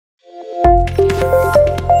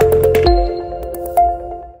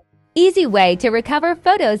Easy way to recover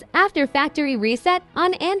photos after factory reset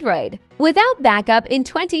on Android without backup in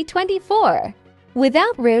 2024.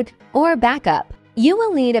 Without root or backup, you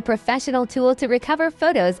will need a professional tool to recover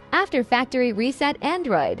photos after factory reset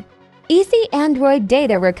Android. Eassiy Android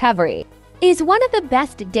Data Recovery is one of the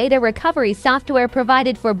best data recovery software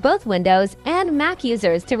provided for both Windows and Mac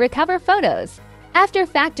users to recover photos after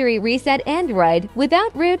factory reset Android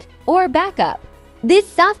without root or backup. This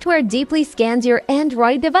software deeply scans your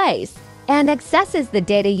Android device and accesses the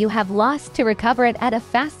data you have lost to recover it at a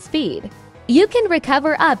fast speed. You can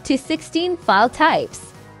recover up to 16 file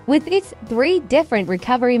types with its 3 different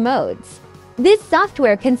recovery modes. This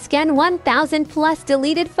software can scan 1,000 plus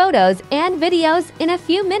deleted photos and videos in a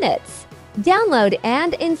few minutes. Download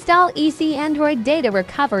and install Eassiy Android Data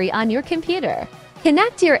Recovery on your computer.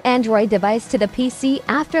 Connect your Android device to the PC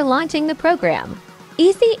after launching the program.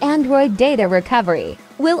 Eassiy Android Data Recovery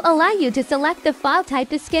will allow you to select the file type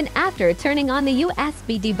to scan after turning on the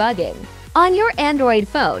USB debugging. On your Android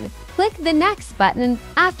phone, click the Next button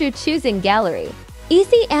after choosing Gallery.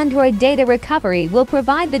 Eassiy Android Data Recovery will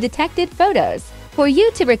provide the detected photos for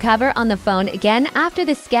you to recover on the phone again after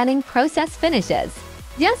the scanning process finishes.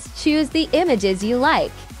 Just choose the images you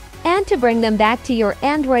like. And to bring them back to your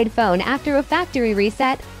Android phone after a factory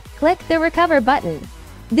reset, click the Recover button.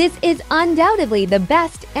 This is undoubtedly the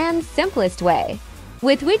best and simplest way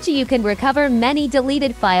with which you can recover many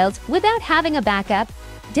deleted files without having a backup.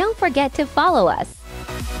 Don't forget to follow us.